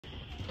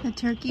The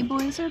turkey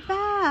boys are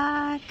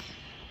back.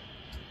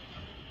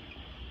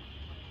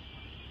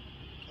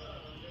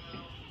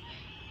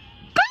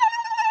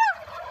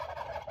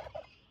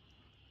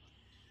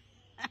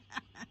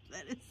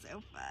 That is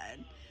so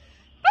fun.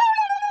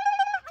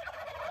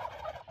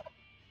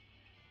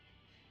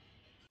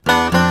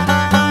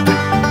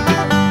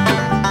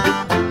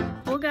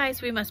 Well,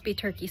 guys, we must be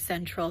Turkey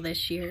Central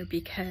this year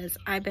because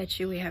I bet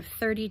you we have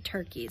 30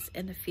 turkeys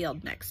in the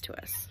field next to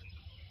us.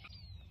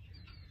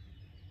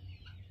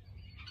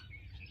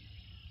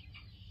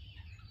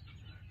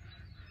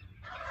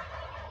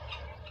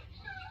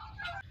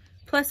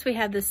 Plus, we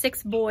have the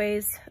 6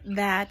 boys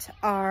that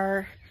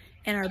are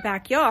in our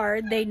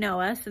backyard. They know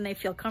us and they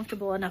feel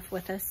comfortable enough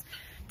with us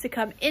to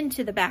come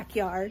into the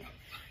backyard.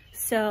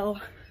 So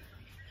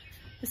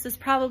this is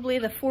probably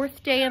the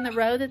 4th day in the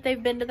row that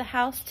they've been to the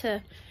house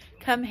to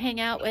come hang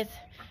out with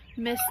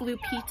Miss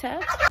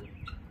Lupita.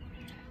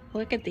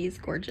 Look at these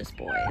gorgeous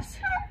boys.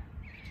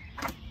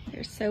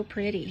 They're so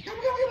pretty.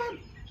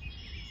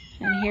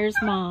 And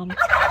here's Mom.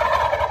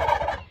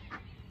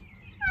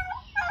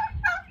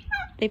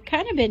 They've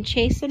kind of been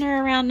chasing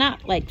her around,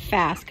 not like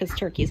fast, because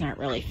turkeys aren't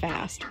really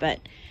fast,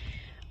 but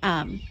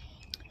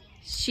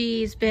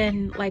she's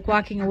been like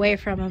walking away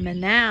from them,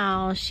 and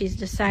now she's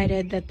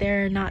decided that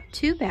they're not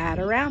too bad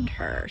around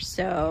her.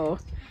 So,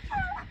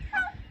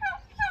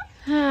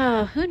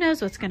 who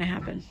knows what's going to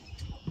happen.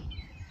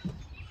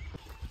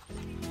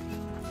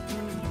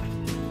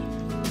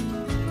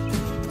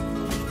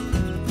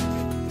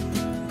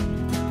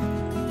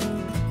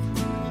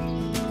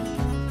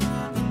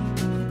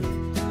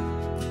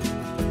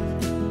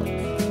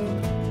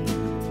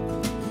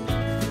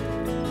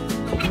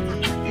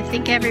 I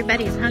think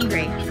everybody's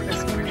hungry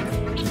this morning.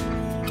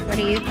 What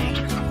do you think?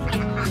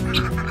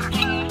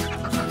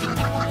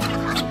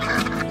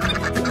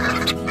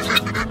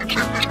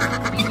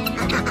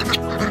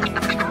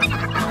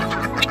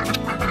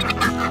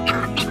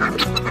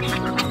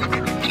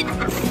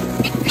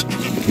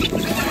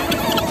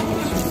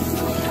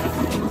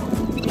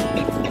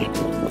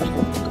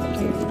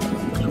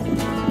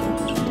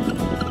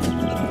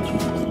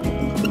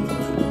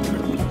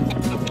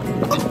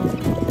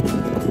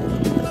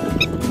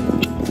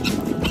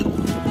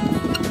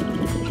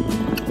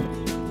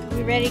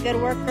 Ready to go to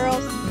work,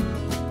 girls?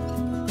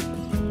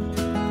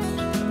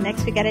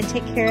 Next, we got to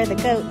take care of the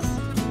goats.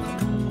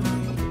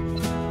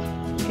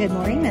 Good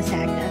morning, Miss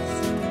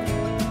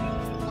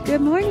Agnes.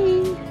 Good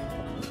morning.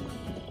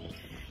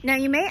 Now,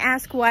 you may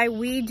ask why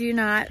we do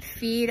not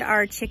feed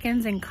our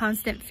chickens in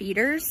constant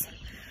feeders.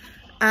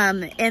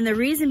 And the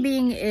reason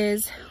being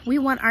is we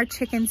want our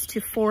chickens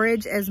to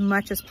forage as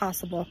much as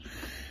possible.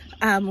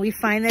 We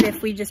find that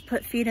if we just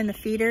put feed in the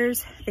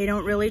feeders, they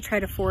don't really try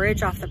to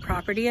forage off the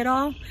property at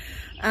all.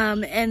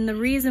 And the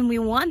reason we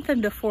want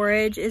them to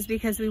forage is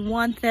because we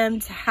want them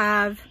to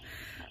have,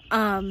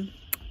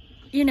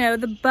 you know,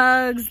 the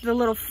bugs, the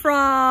little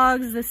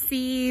frogs, the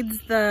seeds,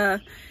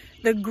 the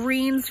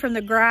greens from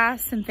the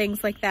grass and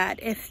things like that.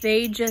 If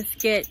they just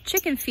get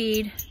chicken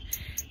feed,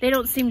 they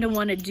don't seem to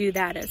want to do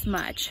that as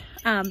much.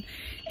 And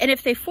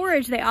if they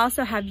forage, they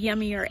also have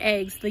yummier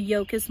eggs. The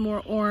yolk is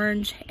more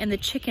orange and the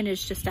chicken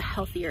is just a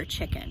healthier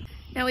chicken.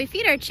 Now, we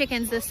feed our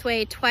chickens this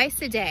way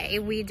twice a day.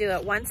 We do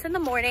it once in the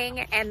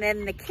morning, and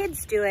then the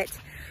kids do it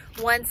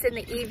once in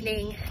the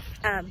evening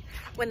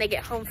when they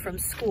get home from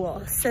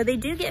school. So they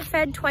do get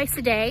fed twice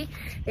a day.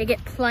 They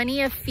get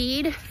plenty of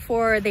feed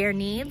for their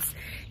needs.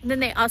 And then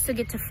they also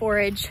get to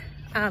forage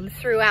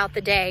throughout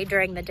the day,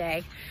 during the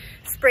day.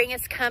 Spring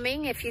is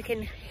coming. If you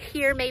can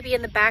hear maybe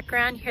in the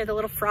background, hear the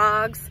little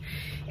frogs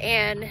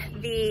and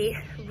the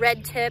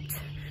red-tipped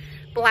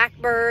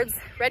blackbirds,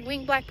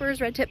 red-winged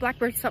blackbirds, red-tipped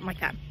blackbirds, something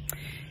like that.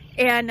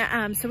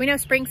 And so we know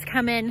spring's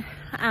coming.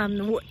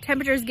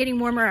 Temperatures getting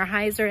warmer. Our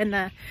highs are in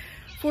the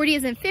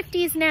 40s and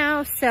 50s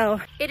now,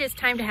 so it is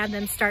time to have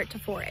them start to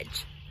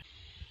forage.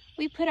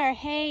 We put our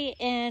hay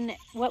in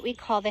what we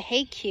call the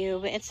hay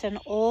cube. It's an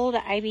old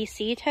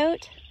IBC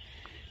tote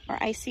or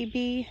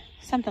ICB,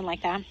 something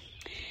like that.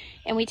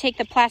 And we take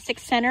the plastic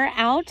center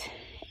out.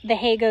 The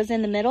hay goes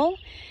in the middle,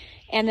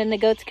 and then the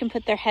goats can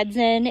put their heads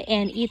in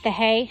and eat the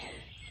hay.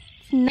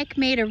 Nick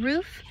made a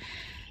roof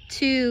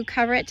to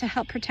cover it to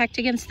help protect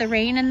against the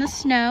rain and the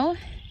snow,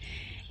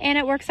 and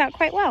it works out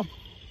quite well.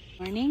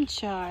 Morning,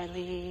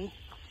 Charlie.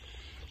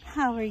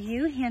 How are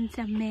you,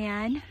 handsome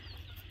man?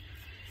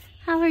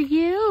 How are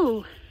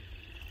you?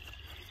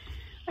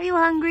 Are you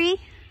hungry?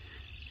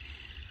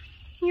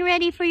 You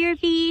ready for your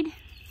feed?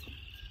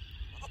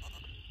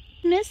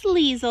 Miss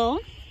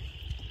Liesel.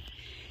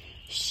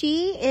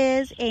 She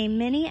is a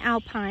mini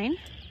Alpine.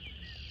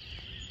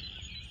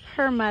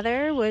 Her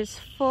mother was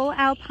full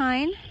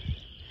Alpine,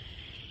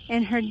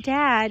 and her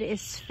dad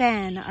is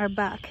Sven, our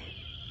buck.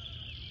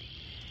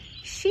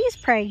 She's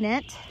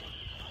pregnant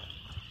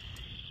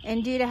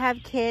and due to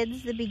have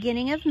kids the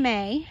beginning of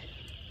May,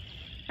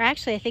 or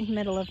actually I think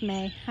middle of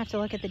May. I have to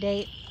look at the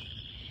date.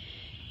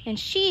 And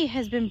she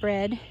has been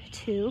bred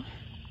to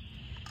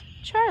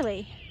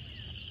Charlie.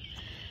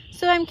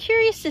 So I'm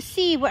curious to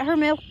see what her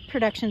milk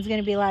production is going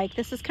to be like.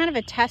 This is kind of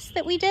a test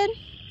that we did.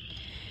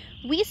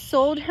 We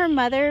sold her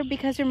mother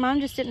because her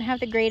mom just didn't have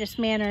the greatest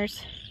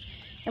manners,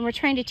 and we're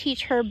trying to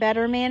teach her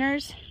better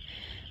manners.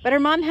 But her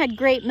mom had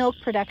great milk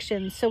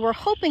production, so we're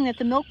hoping that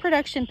the milk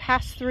production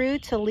passed through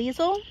to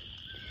Liesl,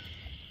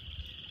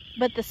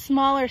 but the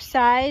smaller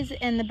size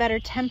and the better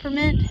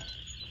temperament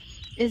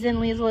is in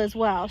Liesl as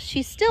well.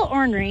 She's still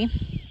ornery,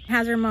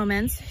 has her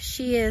moments.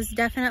 She is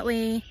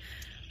definitely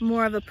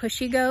more of a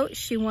pushy goat.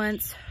 She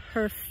wants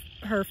her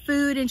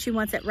food and she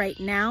wants it right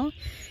now.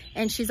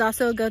 And she's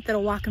also a goat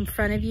that'll walk in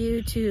front of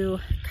you to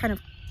kind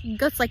of,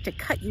 goats like to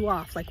cut you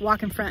off, like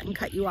walk in front and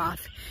cut you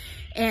off.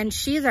 And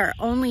she's our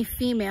only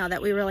female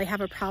that we really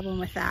have a problem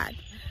with that.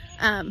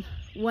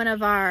 One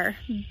of our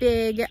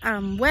big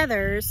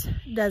wethers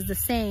does the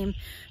same,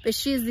 but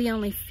she's the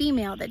only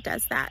female that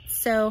does that.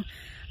 So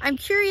I'm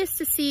curious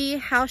to see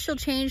how she'll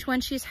change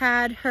when she's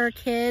had her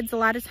kids. A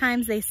lot of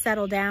times they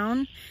settle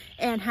down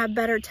and have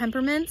better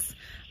temperaments.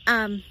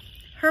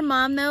 Her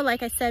mom, though,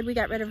 like I said, we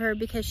got rid of her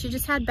because she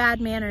just had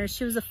bad manners.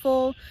 She was a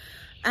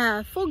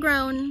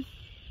full-grown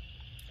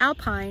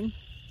Alpine,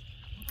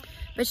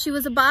 but she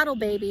was a bottle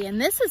baby. And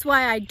this is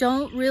why I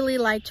don't really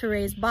like to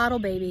raise bottle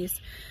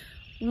babies.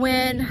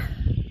 When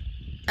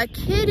a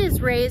kid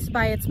is raised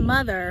by its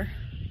mother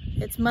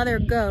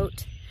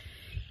goat,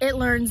 it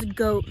learns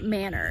goat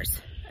manners.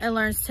 It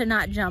learns to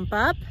not jump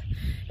up.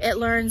 It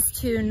learns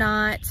to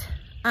not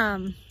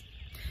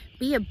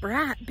be a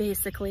brat,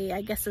 basically,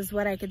 I guess is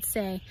what I could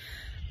say.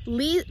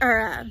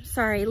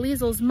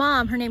 Liesl's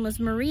mom, her name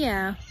was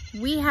Maria.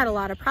 We had a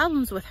lot of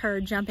problems with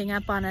her jumping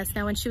up on us.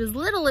 Now, when she was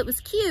little, it was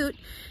cute,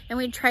 and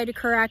we'd try to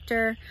correct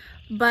her.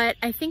 But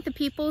I think the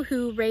people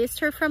who raised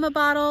her from a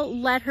bottle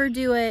let her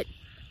do it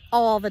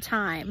all the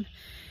time.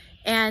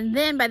 And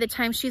then by the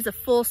time she's a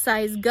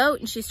full-size goat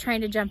and she's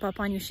trying to jump up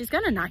on you, she's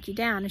gonna knock you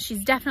down, and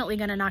she's definitely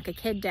gonna knock a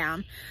kid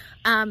down.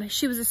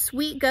 She was a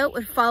sweet goat,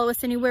 would follow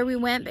us anywhere we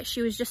went, but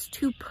she was just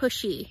too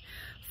pushy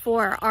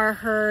for our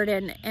herd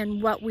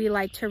and what we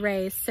like to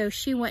raise. So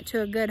she went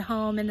to a good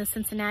home in the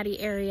Cincinnati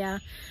area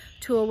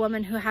to a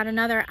woman who had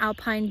another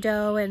Alpine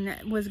doe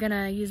and was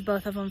gonna use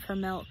both of them for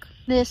milk.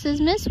 This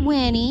is Miss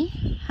Winnie.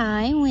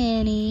 Hi,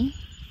 Winnie.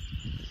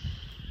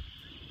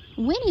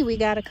 Winnie we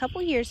got a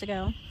couple years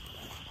ago.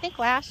 I think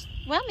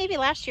maybe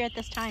last year at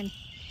this time.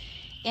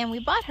 And we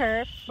bought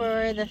her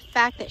for the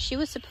fact that she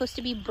was supposed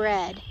to be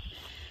bred,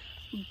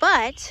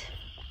 but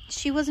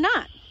she was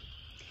not.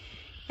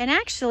 And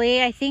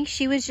actually, I think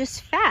she was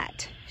just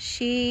fat.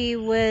 She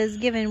was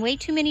given way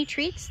too many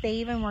treats. They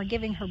even were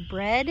giving her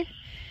bread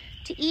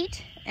to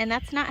eat, and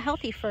that's not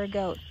healthy for a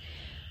goat.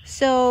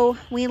 So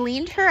we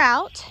leaned her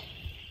out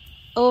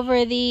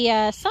over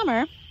the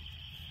summer,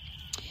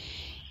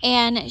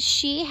 and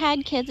she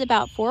had kids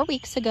about 4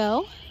 weeks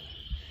ago.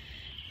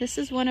 This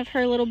is one of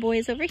her little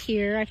boys over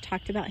here. I've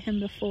talked about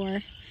him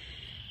before.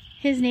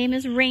 His name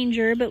is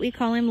Ranger, but we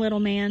call him Little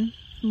Man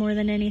more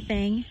than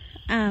anything.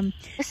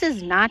 This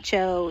is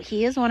Nacho.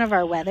 He is one of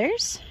our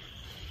wethers.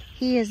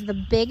 He is the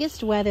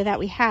biggest wether that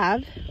we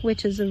have,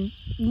 which is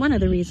one of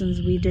the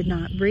reasons we did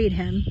not breed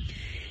him.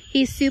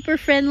 He's super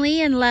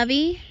friendly and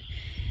lovey.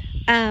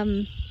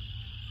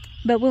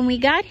 But when we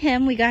got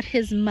him, we got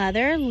his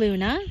mother,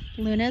 Luna.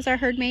 Luna is our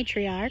herd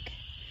matriarch.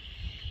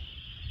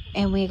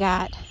 And we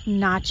got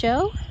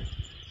Nacho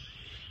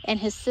and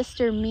his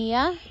sister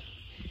Mia,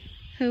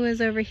 who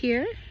is over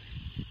here,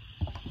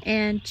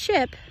 and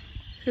Chip,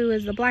 who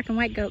is the black and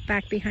white goat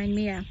back behind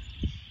Mia.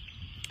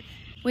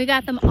 We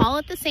got them all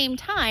at the same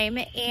time,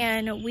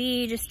 and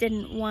we just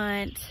didn't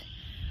want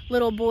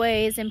little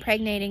boys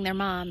impregnating their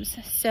moms.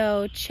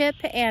 So Chip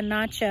and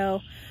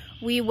Nacho,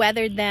 we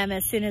weathered them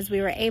as soon as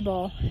we were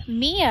able.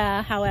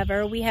 Mia,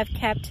 however, we have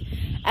kept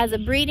as a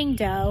breeding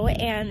doe,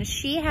 and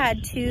she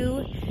had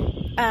 2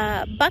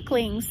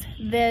 bucklings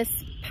this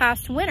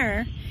past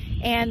winter,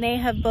 and they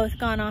have both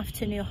gone off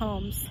to new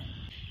homes.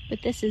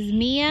 But this is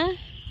Mia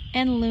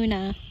and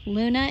Luna.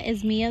 Luna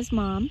is Mia's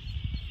mom.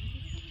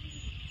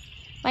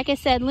 Like I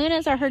said, Luna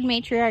is our herd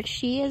matriarch.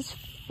 She is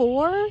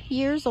 4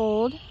 years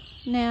old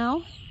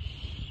now,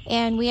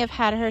 and we have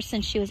had her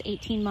since she was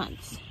 18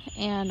 months.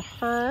 And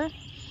her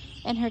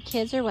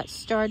kids are what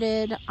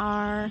started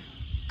our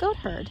goat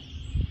herd.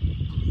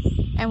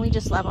 And we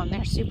just love them.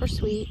 They're super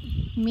sweet.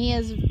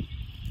 Mia's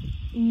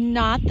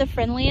not the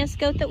friendliest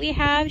goat that we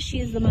have. She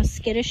is the most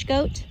skittish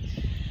goat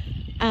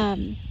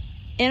in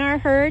our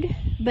herd.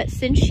 But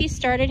since she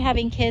started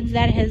having kids,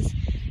 that has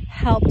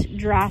helped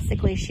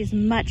drastically. She's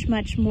much,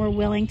 much more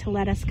willing to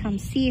let us come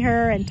see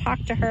her and talk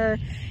to her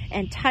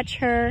and touch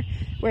her,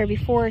 where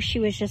before she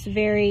was just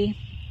very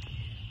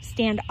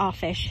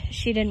standoffish.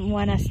 She didn't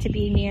want us to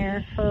be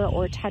near her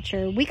or touch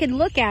her. We could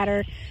look at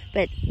her,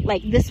 but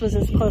like this was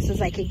as close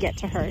as I could get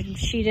to her.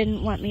 She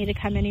didn't want me to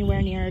come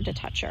anywhere near her to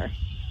touch her.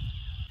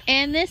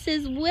 And this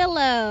is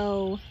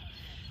Willow.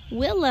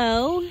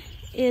 Willow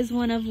is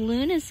one of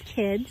Luna's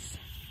kids.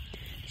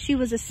 She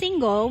was a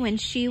single when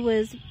she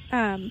was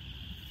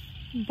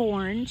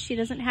born. She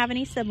doesn't have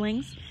any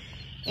siblings.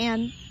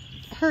 And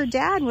her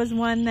dad was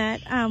one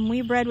that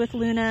we bred with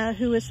Luna,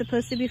 who was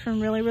supposed to be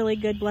from really, really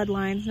good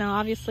bloodlines. Now,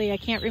 obviously, I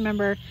can't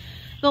remember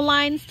the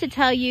lines to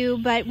tell you,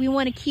 but we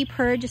want to keep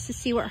her just to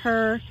see what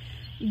her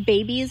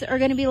babies are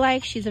going to be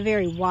like. She's a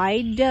very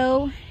wide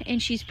doe,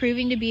 and she's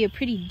proving to be a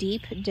pretty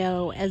deep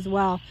doe as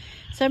well.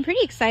 So I'm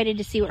pretty excited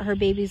to see what her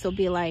babies will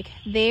be like.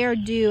 They are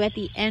due at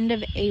the end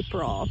of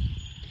April.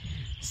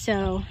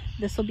 So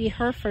this will be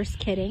her first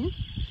kidding.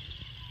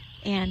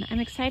 And I'm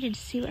excited to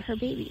see what her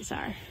babies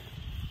are.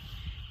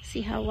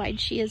 See how wide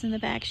she is in the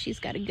back. She's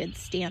got a good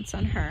stance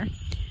on her.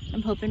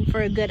 I'm hoping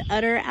for a good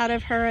udder out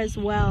of her as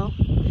well.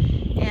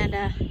 And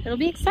it'll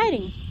be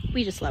exciting.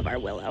 We just love our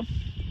Willow.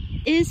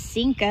 Is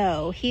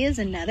Cinco. He is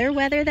another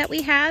wether that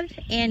we have,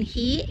 and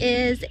he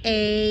is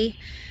an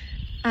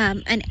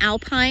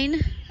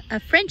alpine, a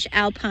French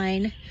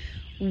alpine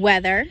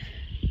wether.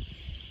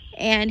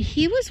 And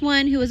he was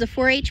one who was a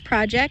 4-H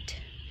project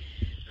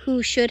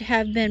who should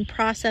have been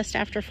processed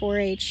after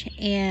 4-H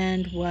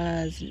and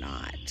was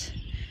not.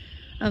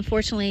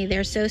 Unfortunately,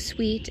 they're so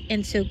sweet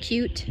and so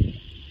cute.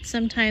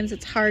 Sometimes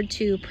it's hard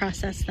to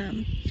process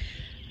them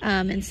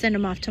and send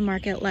them off to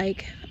market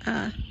like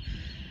a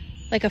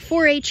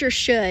 4-H'er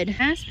should.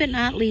 Last but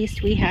not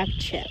least, we have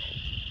Chip.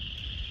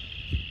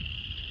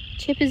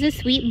 Chip is a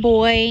sweet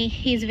boy.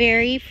 He's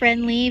very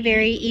friendly,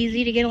 very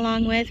easy to get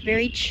along with,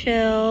 very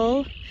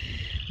chill.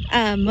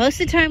 Most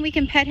of the time we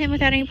can pet him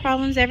without any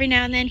problems. Every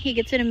now and then he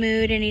gets in a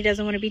mood and he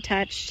doesn't want to be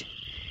touched.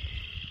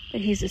 But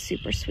he's a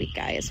super sweet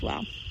guy as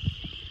well.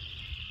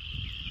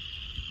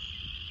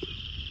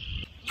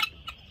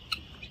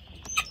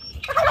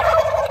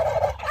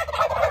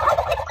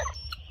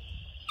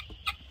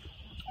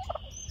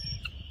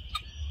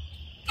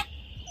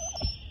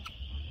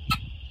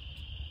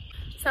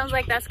 Sounds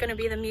like that's going to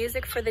be the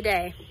music for the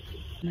day.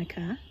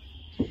 Micah,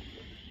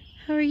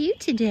 how are you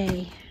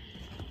today?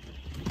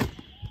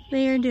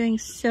 They are doing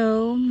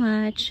so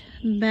much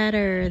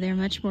better. They're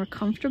much more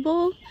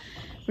comfortable,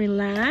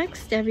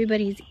 relaxed.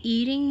 Everybody's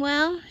eating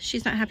well.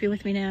 She's not happy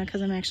with me now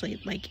because I'm actually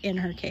like in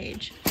her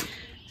cage.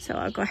 So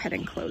I'll go ahead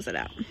and close it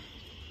out.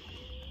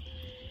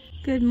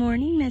 Good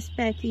morning, Miss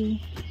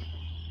Becky.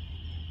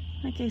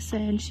 Like I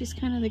said, she's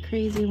kind of the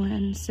crazy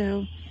one.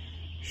 So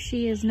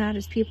she is not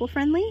as people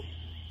friendly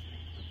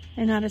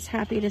and not as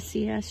happy to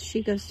see us.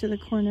 She goes to the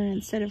corner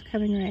instead of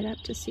coming right up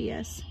to see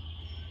us.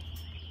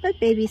 But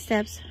baby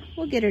steps.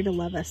 We'll get her to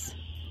love us.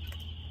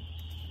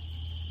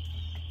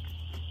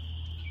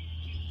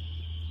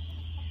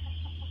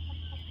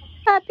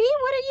 Puppy,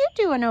 what are you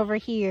doing over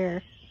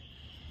here?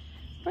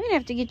 We're gonna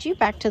have to get you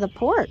back to the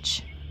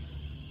porch.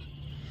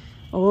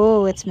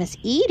 Oh, it's Miss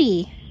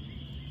Edie.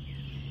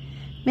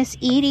 Miss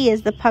Edie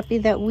is the puppy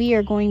that we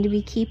are going to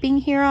be keeping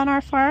here on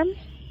our farm.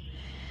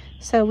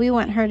 So we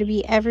want her to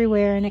be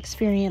everywhere and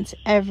experience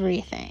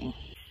everything.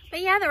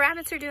 But yeah, the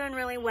rabbits are doing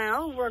really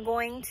well. We're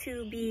going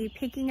to be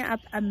picking up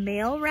a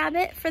male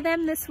rabbit for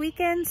them this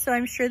weekend, so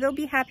I'm sure they'll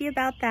be happy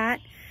about that.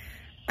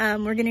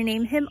 We're gonna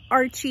name him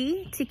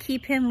Archie to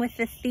keep him with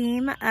the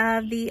theme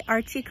of the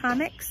Archie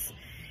comics.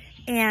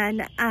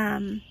 And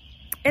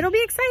it'll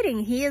be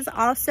exciting. He is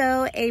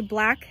also a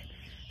black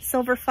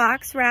silver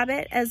fox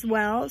rabbit as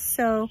well.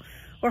 So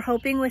we're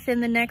hoping within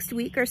the next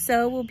week or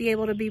so, we'll be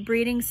able to be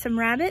breeding some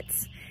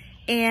rabbits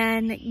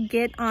and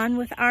get on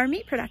with our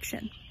meat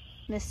production.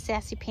 Miss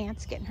Sassy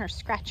Pants getting her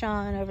scratch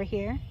on over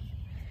here.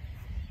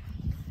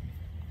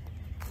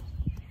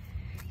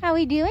 How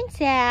we doing,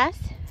 Sass?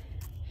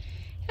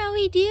 How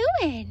we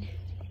doing?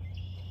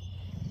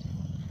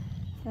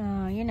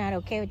 Oh, you're not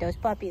okay with those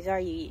puppies, are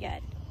you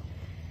yet?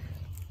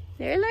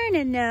 They're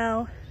learning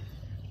now.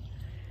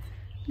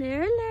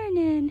 They're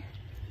learning.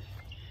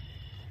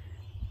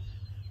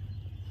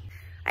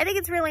 I think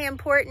it's really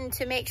important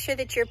to make sure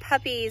that your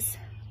puppies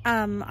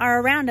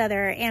are around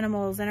other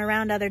animals and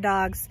around other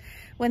dogs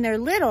when they're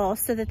little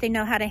so that they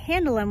know how to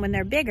handle them when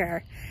they're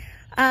bigger.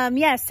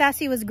 Yes,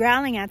 Sassy was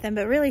growling at them,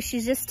 but really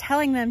she's just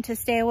telling them to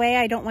stay away.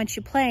 I don't want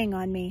you playing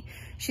on me.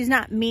 She's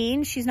not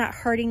mean. She's not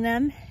hurting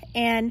them.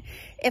 And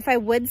if I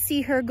would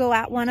see her go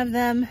at one of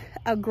them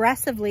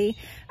aggressively,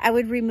 I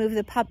would remove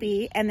the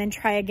puppy and then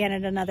try again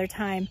at another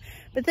time.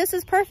 But this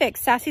is perfect.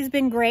 Sassy's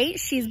been great.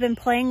 She's been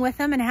playing with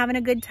them and having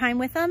a good time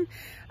with them.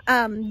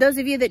 Those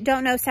of you that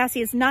don't know,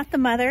 Sassy is not the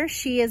mother.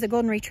 She is a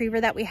golden retriever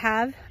that we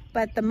have.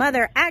 But the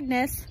mother,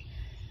 Agnes,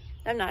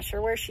 I'm not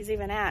sure where she's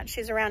even at.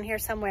 She's around here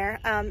somewhere,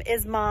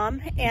 is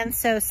mom. And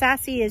so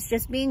Sassy is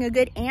just being a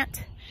good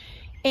aunt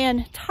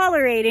and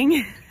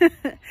tolerating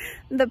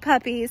the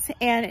puppies.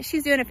 And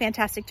she's doing a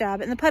fantastic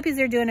job. And the puppies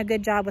are doing a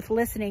good job with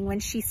listening. When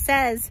she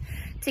says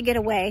to get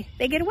away,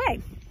 they get away.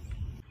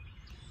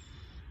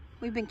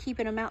 We've been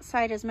keeping them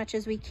outside as much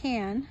as we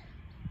can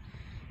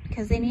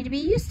because they need to be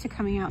used to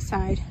coming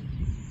outside.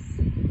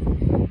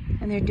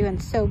 And they're doing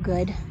so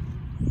good.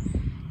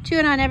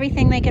 Chewing on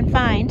everything they can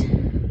find,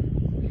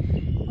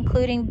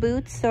 including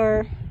boots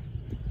or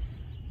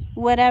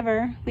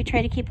whatever. We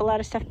try to keep a lot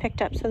of stuff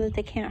picked up so that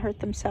they can't hurt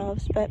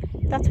themselves, but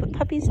that's what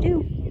puppies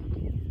do.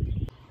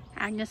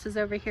 Agnes is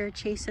over here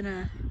chasing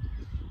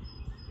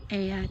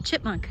a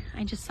chipmunk.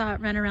 I just saw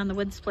it run around the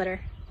wood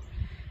splitter.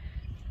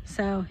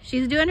 So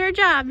she's doing her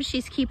job.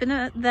 She's keeping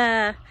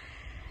the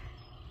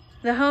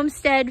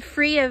homestead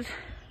free of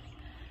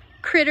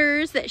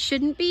critters that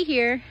shouldn't be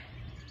here.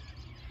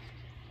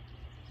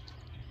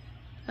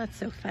 That's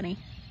so funny.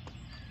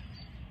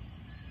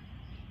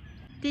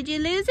 Did you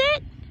lose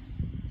it?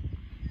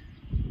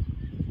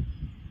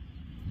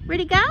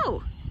 Where'd it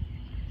go?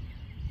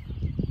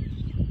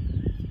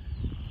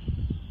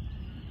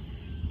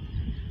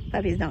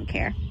 Puppies don't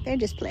care. They're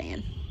just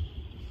playing.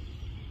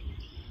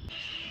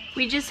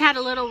 We just had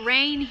a little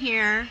rain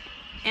here,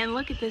 and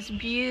look at this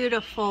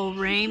beautiful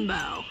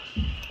rainbow.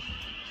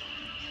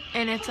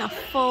 And it's a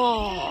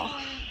full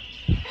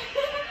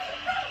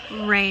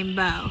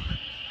rainbow.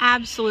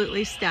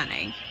 Absolutely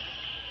stunning.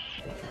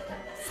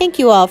 Thank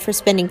you all for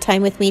spending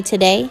time with me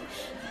today.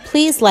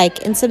 Please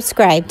like and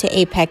subscribe to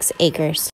Apex Acres.